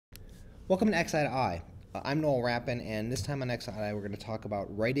Welcome to XI to I. I'm Noel Rappin, and this time on XI we're going to talk about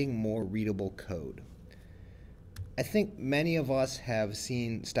writing more readable code. I think many of us have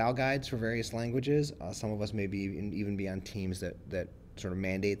seen style guides for various languages. Some of us maybe even be on teams that sort of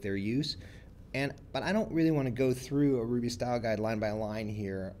mandate their use. But I don't really want to go through a Ruby style guide line by line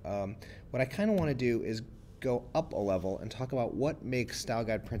here. What I kind of want to do is go up a level and talk about what makes style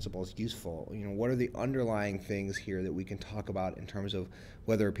guide principles useful. What are the underlying things here that we can talk about in terms of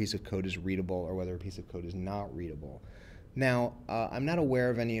whether a piece of code is readable or whether a piece of code is not readable. Now, I'm not aware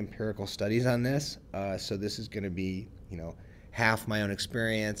of any empirical studies on this, so this is going to be, half my own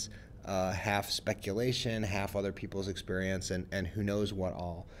experience, half speculation, half other people's experience, and who knows what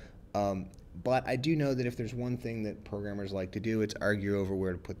all. But I do know that if there's one thing that programmers like to do, it's argue over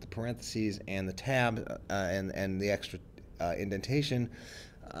where to put the parentheses and the tab and the extra indentation.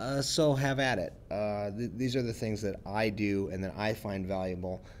 So have at it. These are the things that I do and that I find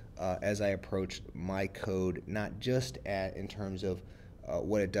valuable as I approach my code, not just in terms of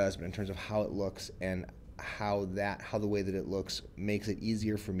what it does, but in terms of how it looks and how the way that it looks makes it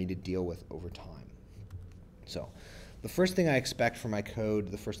easier for me to deal with over time. So the first thing I expect from my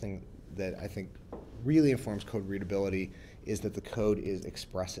code, the first thing that I think really informs code readability is that the code is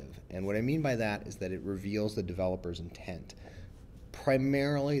expressive. And what I mean by that is that it reveals the developer's intent.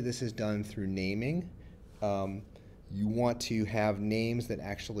 Primarily, this is done through naming. You want to have names that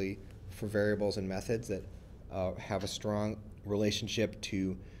actually, for variables and methods, that have a strong relationship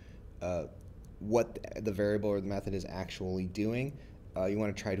to what the variable or the method is actually doing. You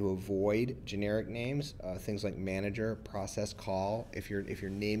want to try to avoid generic names, things like manager, process, call. If you're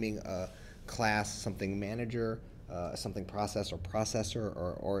naming a class something manager, something process or processor,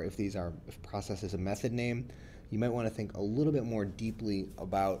 or if process is a method name, you might want to think a little bit more deeply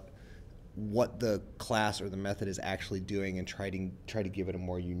about what the class or the method is actually doing and try to give it a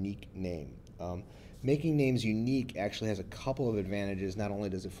more unique name. Making names unique actually has a couple of advantages. Not only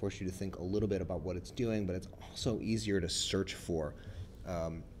does it force you to think a little bit about what it's doing, but it's also easier to search for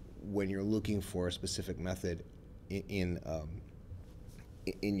when you're looking for a specific method in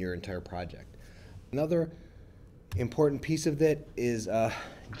your entire project. Another important piece of that is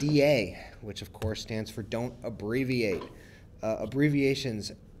DA, which of course stands for don't abbreviate.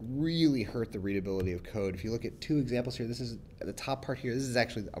 Abbreviations really hurt the readability of code. If you look at two examples here, this is the top part here. This is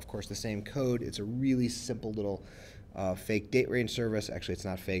actually, of course, the same code. It's a really simple little fake date range service. Actually, it's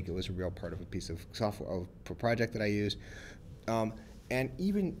not fake. It was a real part of a piece of software, a project that I used. And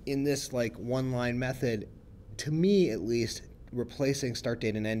even in this one-line method, to me at least, replacing start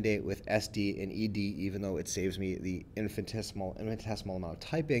date and end date with SD and ED, even though it saves me the infinitesimal amount of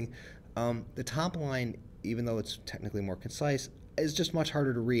typing, the top line, even though it's technically more concise, is just much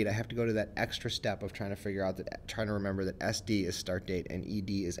harder to read. I have to go to that extra step of trying to remember that SD is start date and ED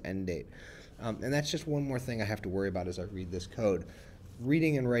is end date. And that's just one more thing I have to worry about as I read this code.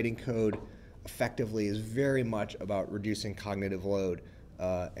 Reading and writing code effectively is very much about reducing cognitive load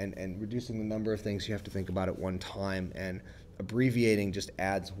and reducing the number of things you have to think about at one time, and abbreviating just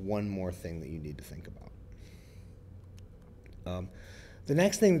adds one more thing that you need to think about. The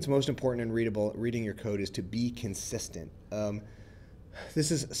next thing that's most important in reading your code is to be consistent.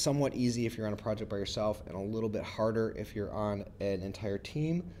 This is somewhat easy if you're on a project by yourself and a little bit harder if you're on an entire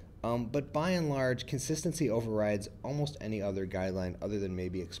team. But by and large, consistency overrides almost any other guideline other than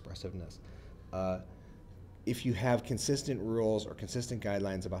maybe expressiveness. If you have consistent rules or consistent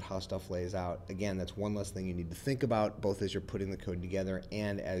guidelines about how stuff lays out, again, that's one less thing you need to think about, both as you're putting the code together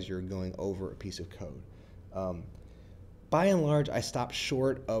and as you're going over a piece of code. By and large, I stop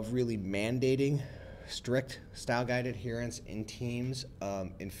short of really mandating strict style guide adherence in teams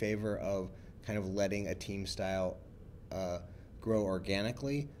in favor of kind of letting a team style grow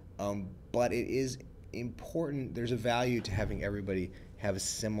organically. But it is important. There's a value to having everybody have a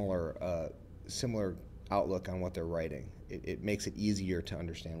similar outlook on what they're writing. It makes it easier to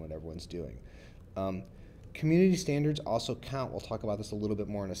understand what everyone's doing. Community standards also count. We'll talk about this a little bit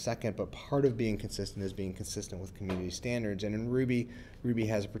more in a second, but part of being consistent is being consistent with community standards. And in Ruby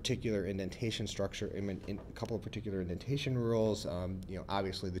has a particular indentation structure, a couple of particular indentation rules.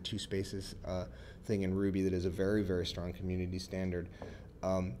 Obviously the two spaces thing in Ruby that is a very, very strong community standard.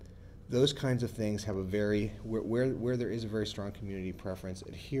 Those kinds of things have where there is a very strong community preference,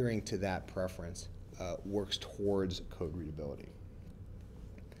 adhering to that preference works towards code readability.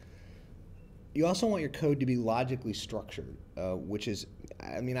 You also want your code to be logically structured, which is,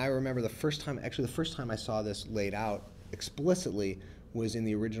 I remember the first time I saw this laid out explicitly was in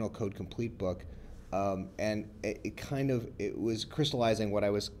the original Code Complete book, and it was crystallizing what I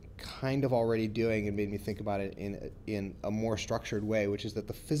was kind of already doing and made me think about it in a more structured way, which is that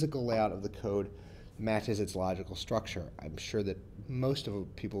the physical layout of the code matches its logical structure. I'm sure that most of the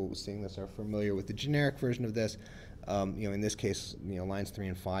people seeing this are familiar with the generic version of this. In this case, lines 3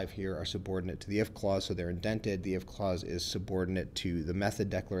 and 5 here are subordinate to the if clause, so they're indented. The if clause is subordinate to the method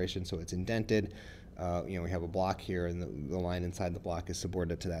declaration, so it's indented. We have a block here, and the line inside the block is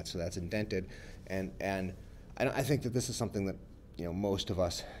subordinate to that, so that's indented. And I think that this is something that most of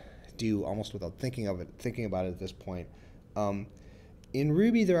us do almost without thinking about it at this point. In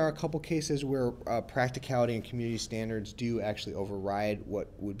Ruby, there are a couple cases where practicality and community standards do actually override what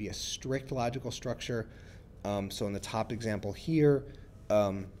would be a strict logical structure. So in the top example here,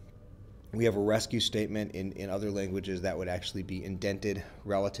 we have a rescue statement. In other languages that would actually be indented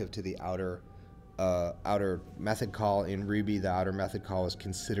relative to the outer method call. In Ruby, the outer method call is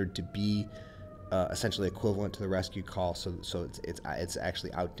considered to be essentially equivalent to the rescue call, so it's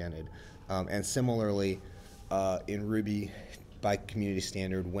actually outdented. And similarly, in Ruby, by community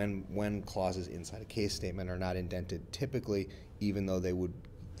standard, when clauses inside a case statement are not indented, typically, even though they would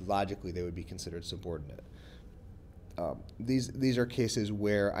logically be considered subordinate. These are cases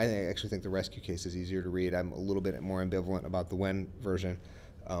where I actually think the rescue case is easier to read. I'm a little bit more ambivalent about the when version,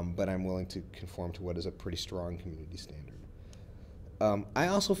 but I'm willing to conform to what is a pretty strong community standard. I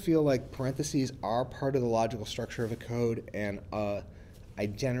also feel like parentheses are part of the logical structure of a code, and I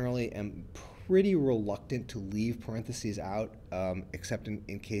generally am pretty reluctant to leave parentheses out, except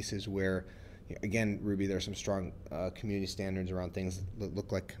in cases where, again, Ruby, there are some strong community standards around things that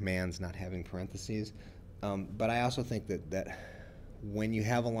look like commands not having parentheses. But I also think that when you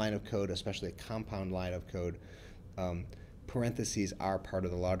have a line of code, especially a compound line of code, parentheses are part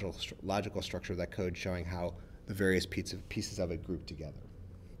of the logical structure of that code, showing how the various pieces of it group together.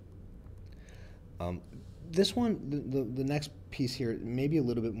 This one, the next piece here, may be a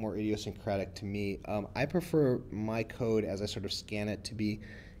little bit more idiosyncratic to me. I prefer my code, as I sort of scan it, to be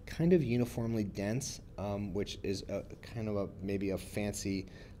kind of uniformly dense, which is maybe a fancy,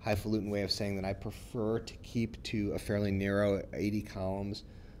 highfalutin way of saying that I prefer to keep to a fairly narrow 80 columns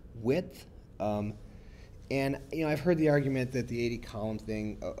width. And I've heard the argument that the 80 column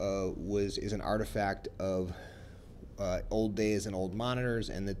thing is an artifact of old days and old monitors,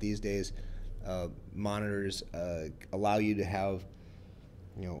 and that these days monitors allow you to have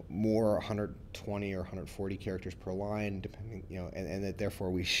more 120 or 140 characters per line, depending, and that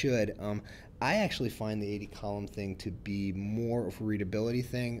therefore we should. I actually find the 80 column thing to be more of a readability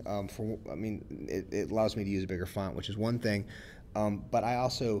thing. It allows me to use a bigger font, which is one thing. But I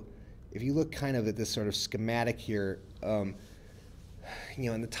also, if you look kind of at this sort of schematic here,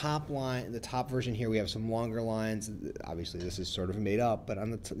 in the top line, the top version here, we have some longer lines. Obviously, this is sort of made up, but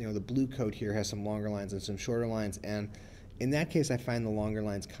on the blue code here has some longer lines and some shorter lines. And in that case, I find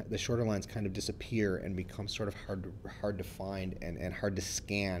the shorter lines kind of disappear and become sort of hard to find and hard to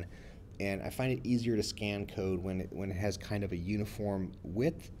scan. And I find it easier to scan code when it has kind of a uniform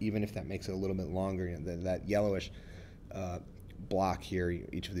width, even if that makes it a little bit longer. That yellowish block here,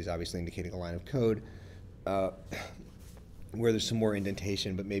 each of these obviously indicating a line of code, where there's some more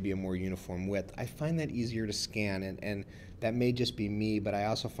indentation but maybe a more uniform width. I find that easier to scan, and that may just be me, but I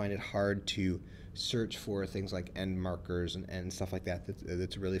also find it hard to search for things like end markers and stuff like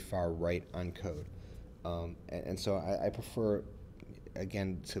that's really far right on code. And so I prefer,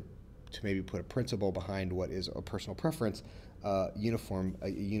 again, to maybe put a principle behind what is a personal preference, a uniform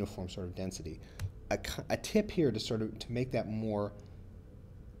sort of density. A tip here to make that more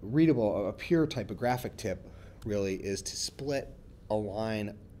readable, a pure typographic tip, really, is to split a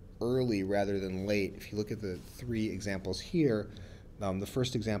line early rather than late. If you look at the 3 examples here, the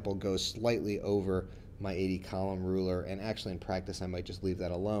first example goes slightly over my 80 column ruler, and actually in practice I might just leave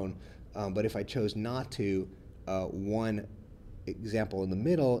that alone. But if I chose not to, one example in the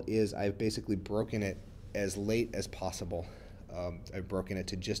middle is I've basically broken it as late as possible. I've broken it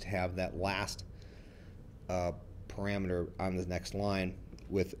to just have that last parameter on the next line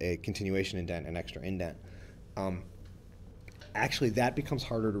with a continuation indent and extra indent. Actually, that becomes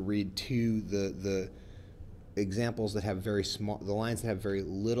harder to read too. The examples that have the lines that have very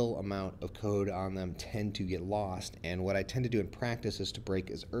little amount of code on them tend to get lost. And what I tend to do in practice is to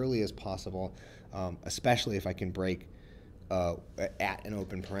break as early as possible, especially if I can break at an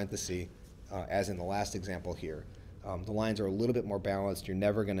open parenthesis, as in the last example here. The lines are a little bit more balanced. You're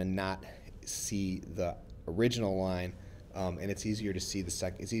never going to not see the original line, and it's easier to see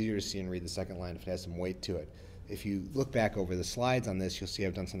and read the second line if it has some weight to it. If you look back over the slides on this, you'll see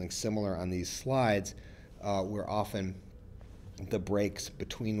I've done something similar on these slides, where often the breaks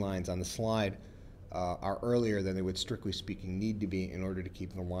between lines on the slide are earlier than they would, strictly speaking, need to be in order to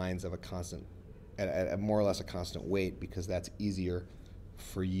keep the lines of a constant, at more or less a constant weight, because that's easier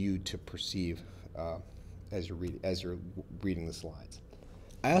for you to perceive as you're reading the slides.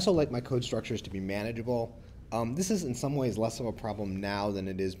 I also like my code structures to be manageable. This is in some ways less of a problem now than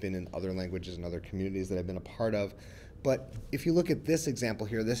it has been in other languages and other communities that I've been a part of. But if you look at this example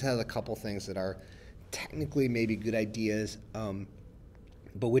here, this has a couple things that are technically maybe good ideas,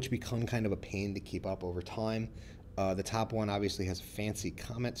 but which become kind of a pain to keep up over time. The top one obviously has a fancy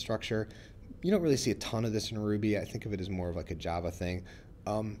comment structure. You don't really see a ton of this in Ruby. I think of it as more of like a Java thing.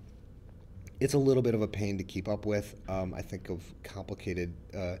 It's a little bit of a pain to keep up with. I think of complicated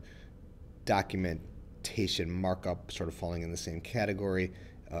documentation markup sort of falling in the same category.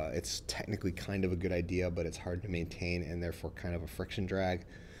 It's technically kind of a good idea, but it's hard to maintain and therefore kind of a friction drag.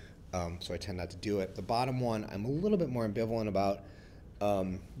 So I tend not to do it. The bottom one I'm a little bit more ambivalent about.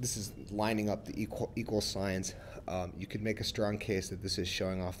 This is lining up the equal signs. You could make a strong case that this is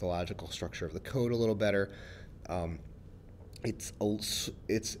showing off the logical structure of the code a little better. It's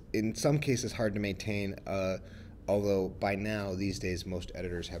in some cases hard to maintain, although by now these days most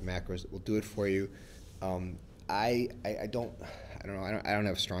editors have macros that will do it for you. I don't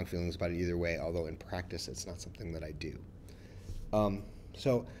have strong feelings about it either way, although in practice it's not something that I do.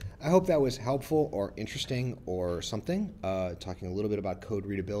 So I hope that was helpful or interesting or something, talking a little bit about code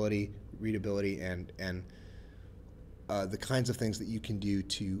readability and the kinds of things that you can do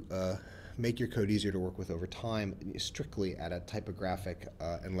to make your code easier to work with over time, strictly at a typographic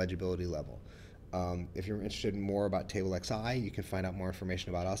and legibility level. If you're interested in more about TableXI, you can find out more information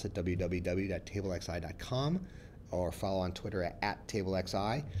about us at www.tablexi.com or follow on Twitter at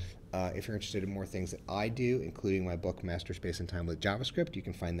TableXI. If you're interested in more things that I do, including my book, Master Space and Time with JavaScript, you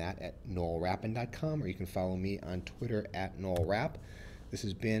can find that at noelrappin.com, or you can follow me on Twitter at noelrapp. This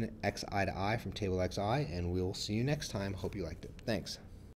has been XI to I from TableXI, and we'll see you next time. Hope you liked it. Thanks.